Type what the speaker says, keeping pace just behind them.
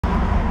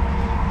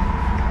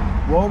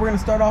Well, we're gonna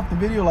start off the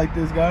video like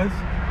this, guys.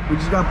 We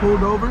just got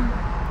pulled over.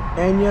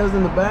 Anya's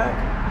in the back.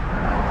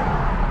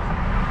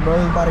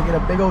 Brother's about to get a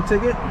big old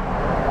ticket.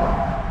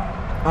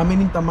 I'm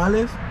eating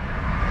tamales.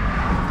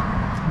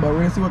 But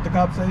we're gonna see what the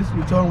cop says.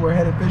 We told him we're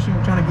headed fishing.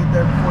 We're trying to get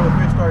there before the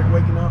fish start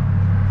waking up.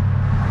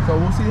 So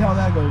we'll see how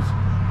that goes.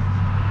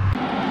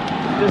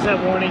 Just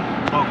that warning.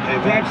 Okay,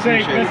 drive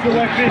safe. Best of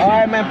luck fishing. All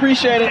right, man.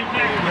 Appreciate it.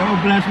 Yo,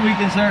 blessed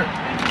weekend, sir.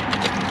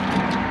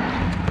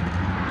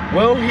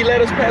 Well, he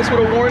let us pass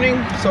with a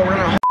warning, so we're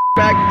gonna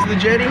back to the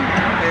jetty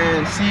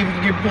and see if we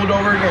can get pulled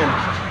over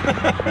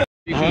again.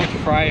 You can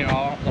fry it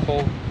all, the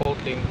whole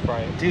thing,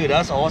 fry it. Dude,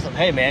 that's awesome.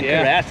 Hey, man,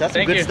 congrats. That's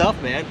some good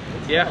stuff, man.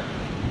 Yeah.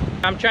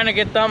 I'm trying to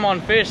get thumb on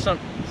fish too.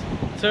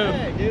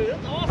 Hey, dude,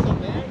 that's awesome,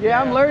 man.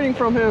 Yeah, I'm learning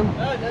from him.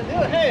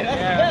 Hey,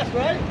 that's the best,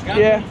 right? Got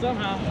Yeah.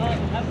 somehow.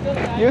 That's good,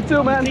 guys. You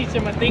too, man. Teach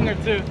him a thing or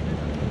two.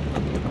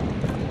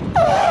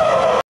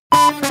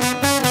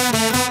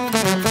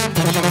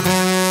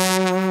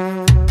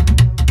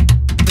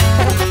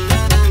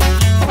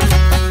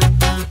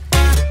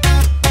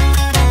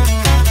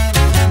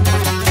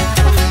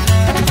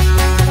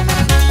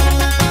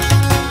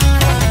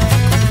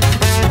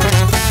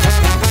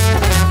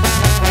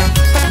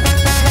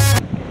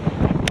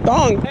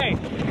 Hey.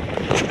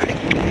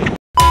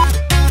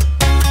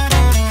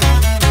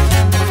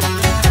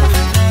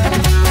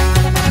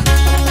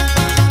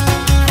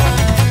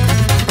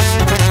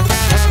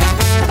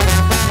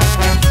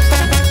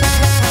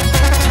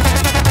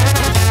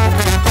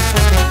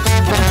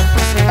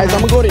 Guys, I'm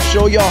gonna go ahead and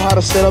show y'all how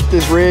to set up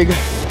this rig.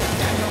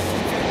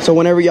 So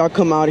whenever y'all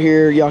come out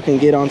here, y'all can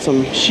get on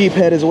some sheep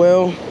head as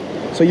well.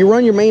 So you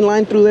run your main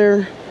line through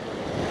there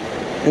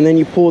and then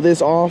you pull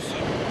this off.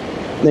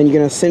 Then you're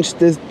gonna cinch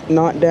this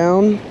knot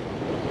down.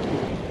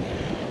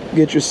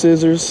 Get your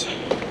scissors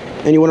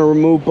and you wanna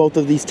remove both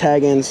of these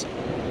tag ends.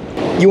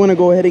 You wanna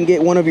go ahead and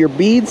get one of your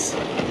beads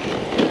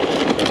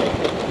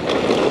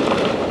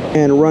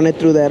and run it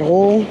through that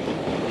hole.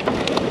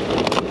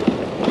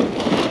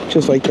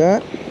 Just like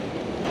that.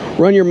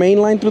 Run your main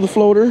line through the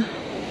floater.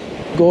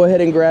 Go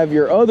ahead and grab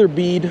your other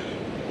bead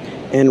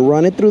and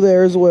run it through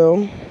there as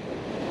well.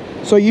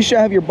 So you should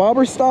have your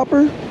bobber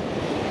stopper.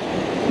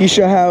 You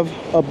should have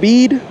a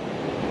bead,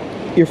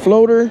 your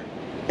floater,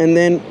 and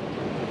then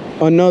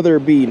another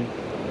bead.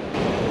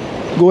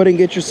 Go ahead and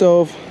get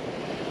yourself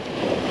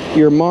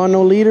your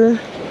mono leader.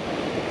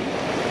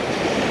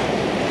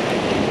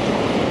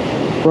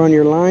 Run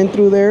your line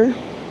through there.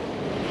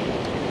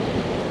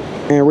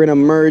 And we're gonna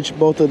merge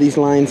both of these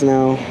lines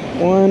now.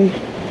 1,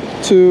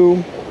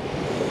 2,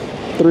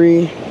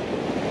 3,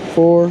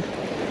 4,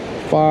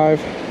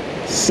 5,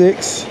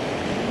 6.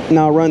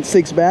 Now run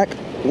 6 back.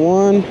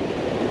 1,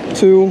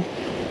 2,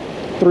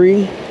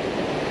 3,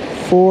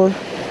 4,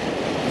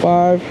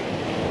 5,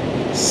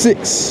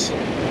 6.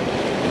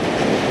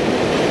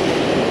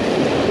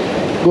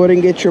 Go ahead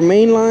and get your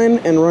main line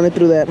and run it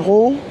through that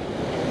hole.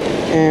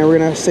 And we're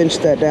gonna cinch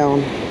that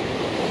down.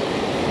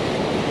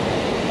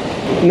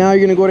 Now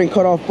you're gonna go ahead and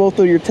cut off both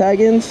of your tag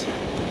ends.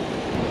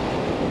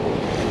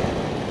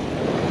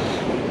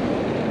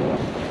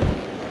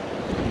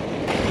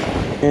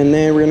 And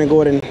then we're gonna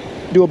go ahead and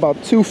do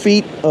about 2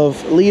 feet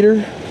of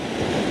leader.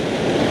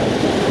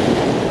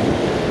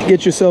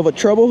 Get yourself a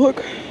treble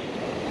hook.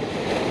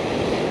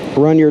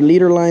 Run your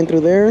leader line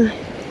through there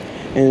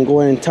and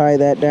go ahead and tie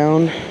that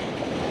down.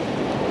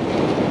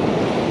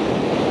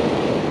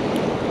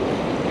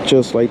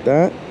 Just like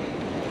that.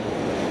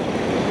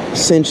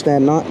 Cinch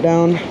that knot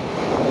down.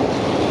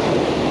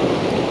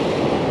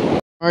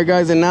 All right,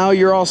 guys, and now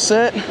you're all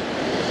set.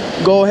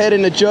 Go ahead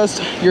and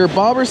adjust your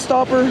bobber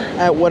stopper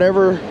at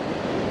whatever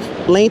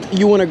length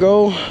you want to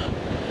go.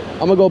 I'm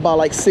gonna go about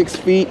like 6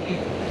 feet.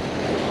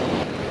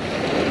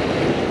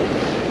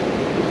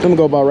 I'm gonna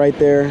go about right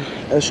there.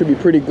 That should be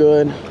pretty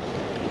good.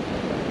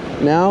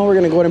 Now we're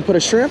gonna go ahead and put a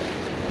shrimp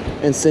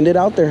and send it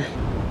out there.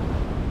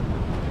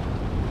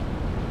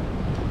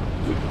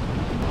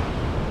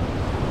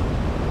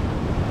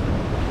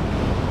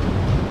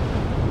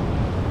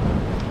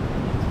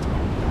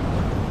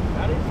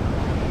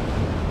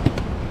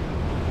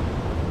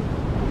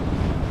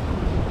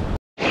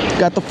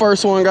 Got the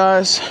first one,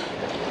 guys.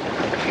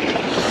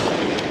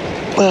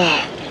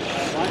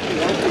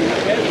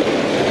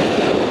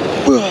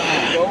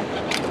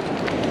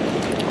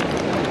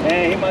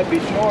 Hey, he might be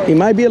short. He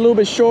might be a little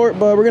bit short,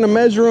 but we're gonna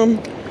measure him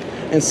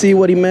and see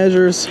what he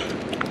measures.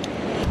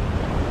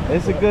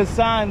 It's a good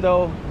sign,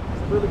 though.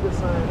 It's a really good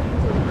sign.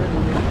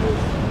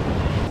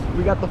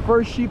 We got the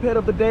first sheep head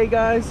of the day,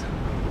 guys,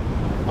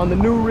 on the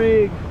new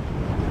rig.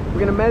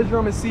 We're gonna measure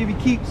him and see if he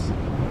keeps.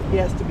 He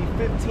has to be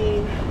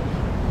 15.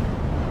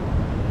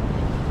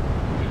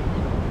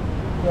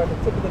 Go at the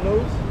tip of the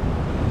nose.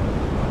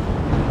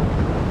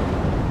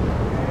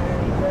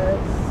 And he's at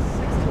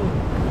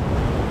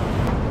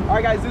 16. All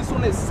right, guys, this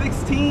one is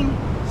 16,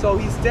 so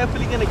he's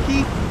definitely gonna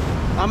keep.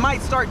 I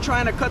might start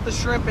trying to cut the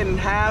shrimp in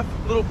half,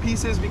 little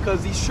pieces,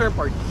 because these shrimp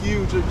are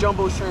huge. They're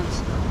jumbo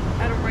shrimps. I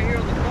had them right here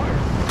on the car.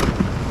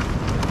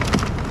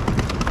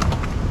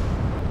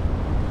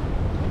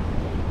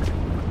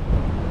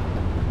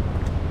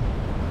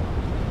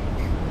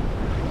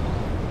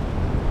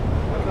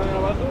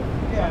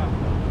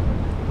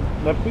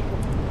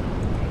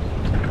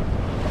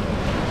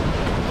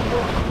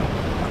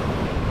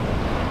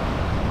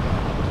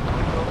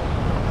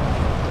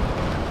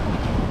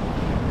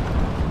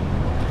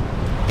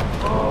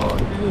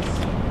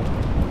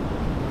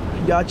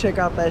 Y'all check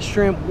out that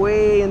shrimp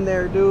way in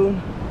there,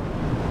 dude.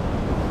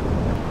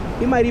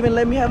 He might even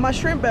let me have my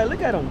shrimp back.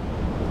 Look at him.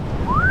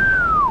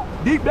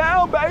 Deep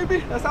down, baby.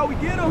 That's how we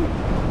get them.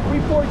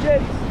 Freeport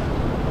jetties.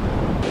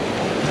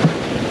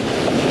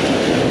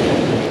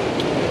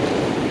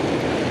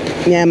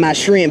 Yeah, my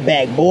shrimp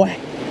back, boy.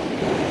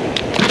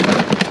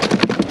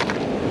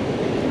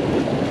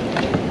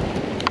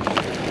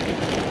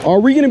 Are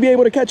we gonna be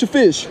able to catch a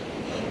fish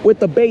with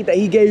the bait that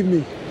he gave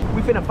me?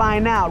 We finna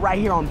find out right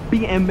here on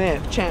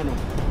BMF channel.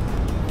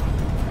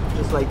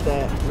 Just like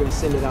that, we're gonna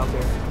send it out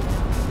there.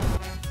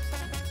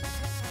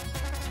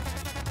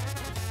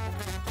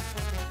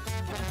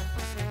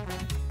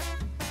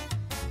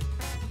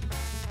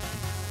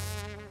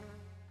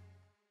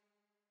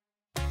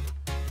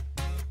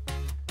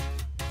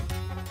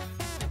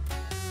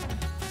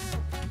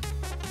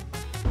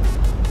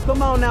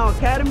 Come on now,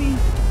 Academy.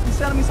 You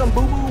selling me some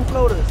boo-boo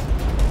floaters.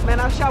 Man,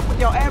 I shop with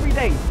y'all every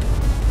day.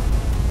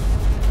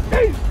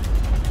 Hey.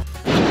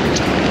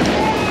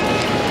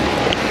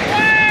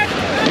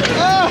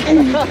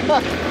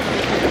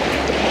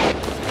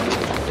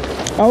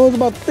 I was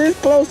about this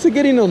close to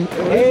getting them.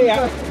 Hey,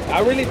 I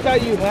really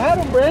thought you had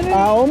them, Brandon.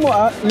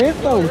 I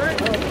missed them.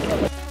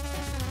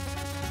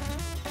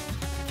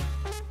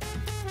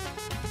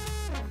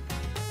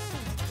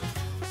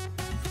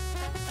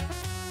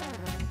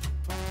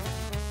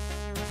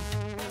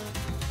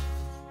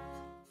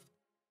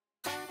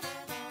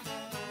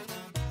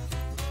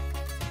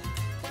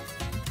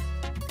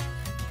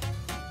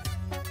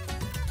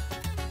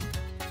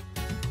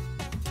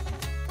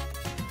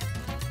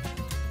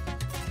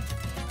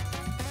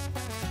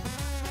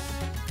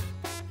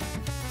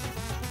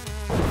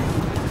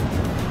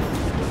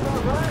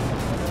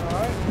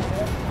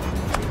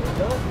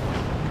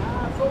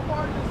 So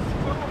far, this is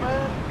cool,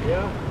 man.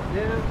 Yeah.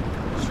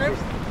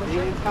 Shrimps.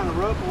 Yeah, it's kind of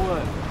rough or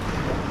what?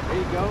 There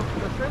you go.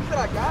 The shrimps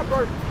that I got,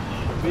 bro.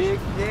 Big.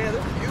 Yeah,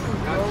 they're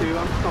huge, Got bro. two.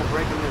 I'm just gonna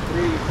break them in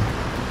threes.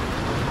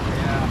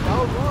 Yeah. That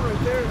was one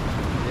right there.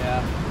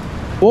 Yeah.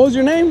 What was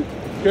your name?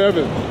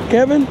 Kevin,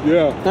 Kevin?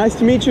 yeah. Nice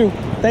to meet you.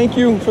 Thank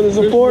you for the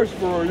support. Fish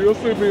Whisperer, you'll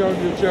see me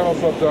on your channel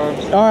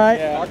sometimes. All right.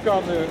 Yeah. I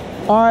comment.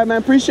 All right, man.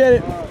 Appreciate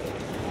it.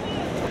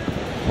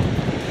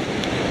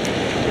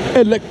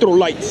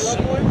 Electrolytes.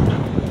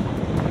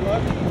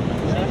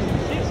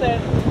 She said,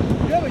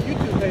 You have a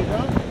YouTube page,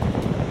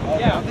 huh?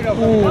 yeah. I think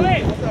I'll Oh,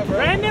 wait, What's up, bro?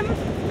 random?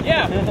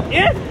 Yeah.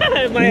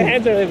 Yeah. My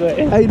hands are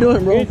like How you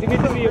doing, bro? good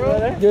to see you,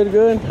 brother. Good,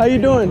 good. How you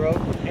doing?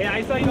 Hey,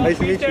 I saw you Nice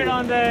to meet featured you.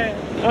 on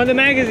the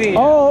magazine.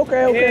 Oh,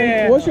 okay, okay.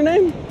 Yeah. What's your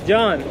name?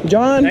 John.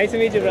 John. Nice to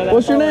meet you, brother.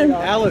 What's your name?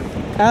 Alan.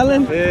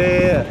 Alan.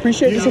 Yeah.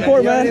 Appreciate the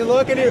support, You got any man.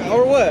 luck in it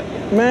or what?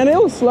 Man, it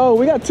was slow.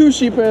 We got 2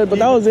 sheephead, but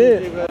that was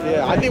it.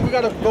 Yeah, I think we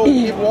gotta go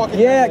keep walking.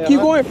 Yeah, down keep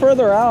there, going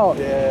further out.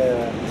 huh?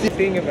 Yeah.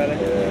 Seeing you, brother.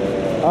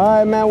 All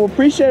right, man. Well,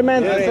 appreciate it,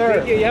 man. Yes, Alright, sir.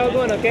 thank you. You have a good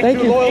one, okay?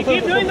 Thank you. Hey,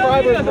 keep doing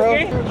those subscribers, videos, bro.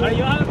 okay? Alright,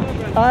 you have a good one,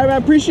 brother. All right,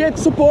 man. Appreciate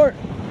the support.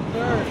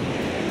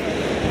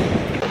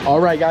 All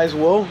right, guys.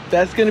 Well,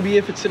 that's gonna be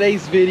it for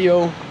today's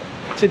video.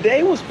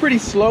 Today was pretty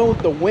slow.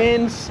 The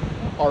winds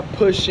are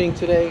pushing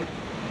today.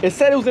 It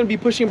said it was gonna be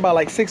pushing by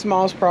like 6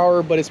 miles per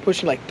hour, but it's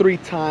pushing like 3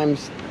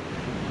 times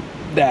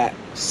that.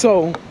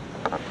 So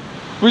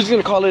we're just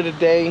gonna call it a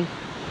day.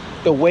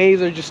 The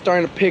waves are just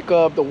starting to pick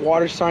up. The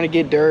water's starting to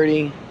get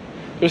dirty.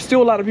 There's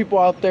still a lot of people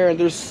out there, and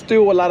there's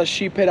still a lot of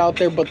sheephead out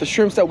there, but the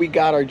shrimps that we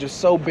got are just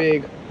so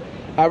big.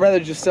 I'd rather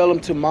just sell them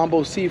to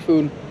Mambo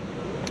Seafood.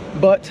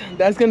 But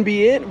that's gonna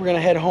be it. We're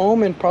gonna head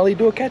home and probably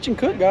do a catch and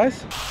cook,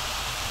 guys.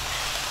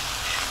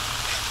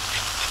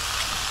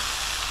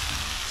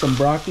 Some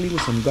broccoli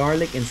with some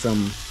garlic and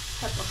some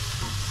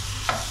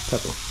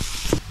pepper.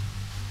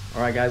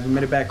 All right, guys, we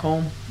made it back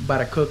home. About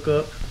to cook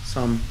up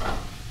some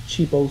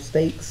cheapo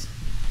steaks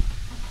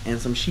and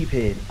some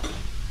sheephead.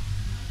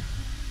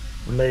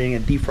 We're letting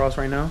it defrost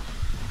right now.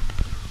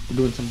 We're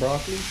doing some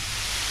broccoli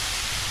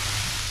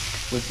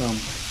with some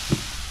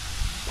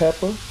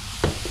pepper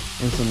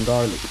and some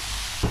garlic.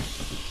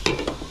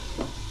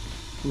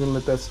 We're gonna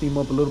let that steam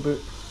up a little bit.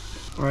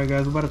 All right,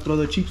 guys, we're about to throw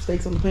the cheap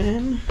steaks on the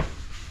pan.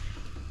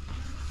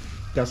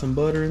 Got some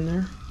butter in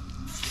there.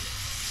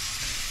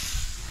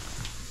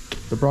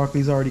 The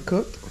broccoli's already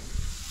cooked.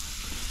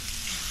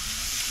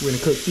 We're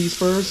gonna cook these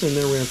first, and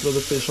then we're gonna throw the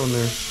fish on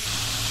there.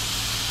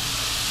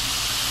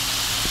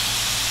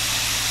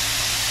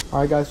 All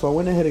right, guys, so I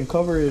went ahead and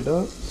covered it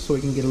up so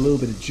it can get a little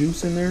bit of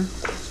juice in there,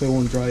 so it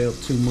won't dry up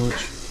too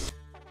much.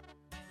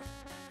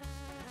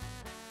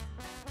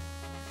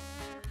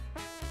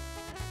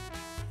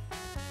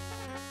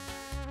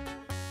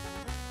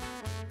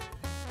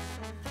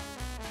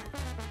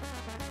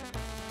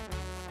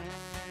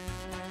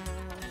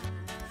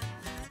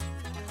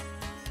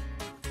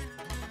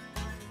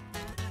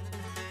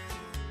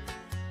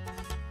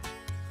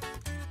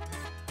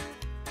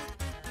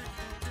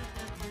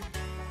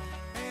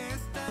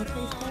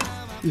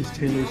 Facebook. This is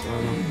Taylor's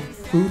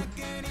food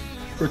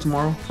for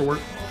tomorrow for work.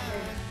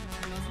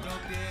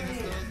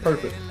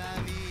 Perfect.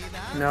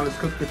 Now let's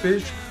cook the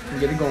fish and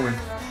get it going.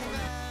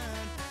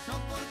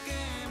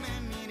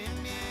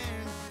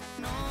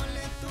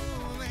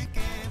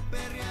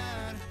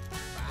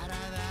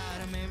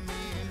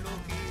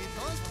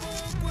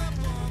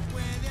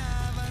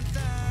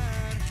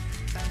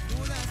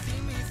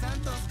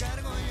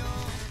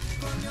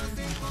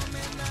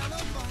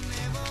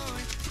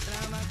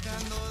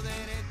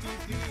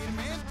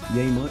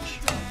 Yay much.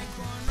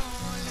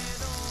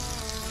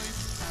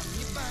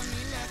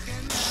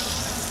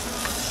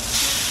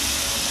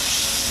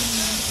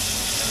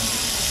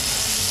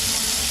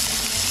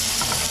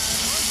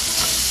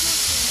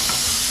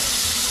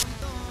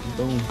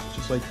 Boom,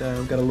 just like that.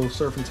 We've got a little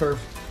surf and turf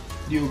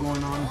deal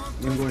going on.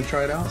 We're gonna go and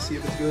try it out, see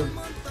if it's good.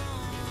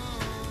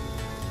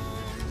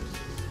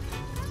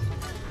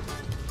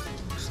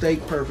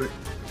 Steak, perfect.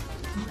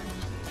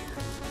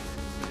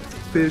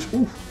 Fish,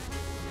 ooh.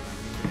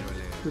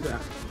 Look at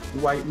that.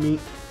 White meat.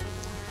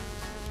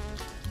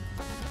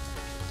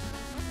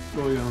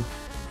 Oh yeah.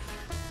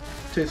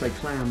 Tastes like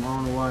clam, I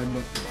don't know why,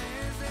 but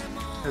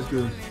that's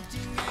good.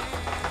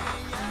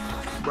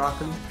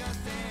 Broccoli.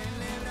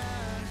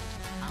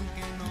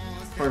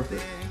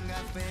 Perfect.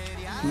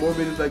 More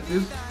videos like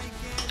this,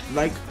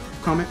 like,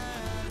 comment,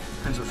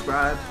 and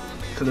subscribe,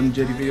 because them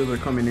Jetty videos are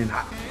coming in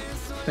hot.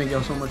 Thank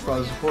y'all so much for all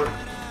the support.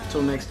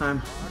 Until next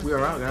time, we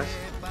are out, guys.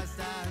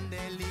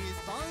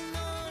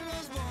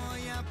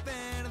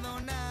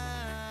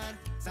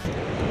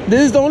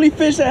 This is the only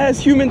fish that has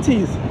human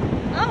teeth.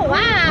 Oh,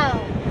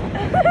 wow.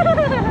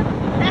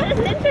 That is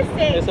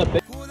interesting. It's a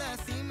big.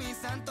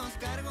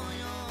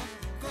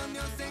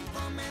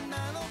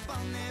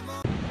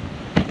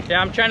 Yeah,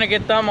 I'm trying to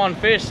get thumb on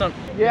fish.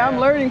 Yeah, I'm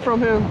learning from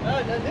him.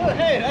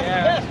 Hey,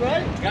 that's the best,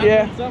 right? Got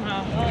Yeah. him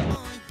somehow.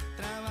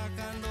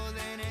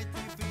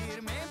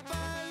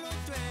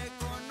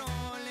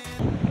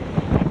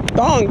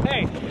 Dong.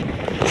 Hey.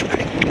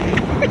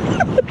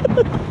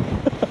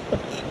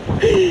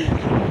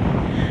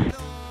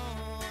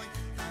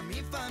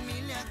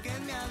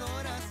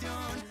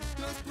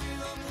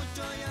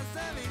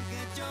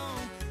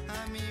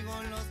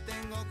 Amigos los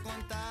tengo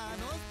contados.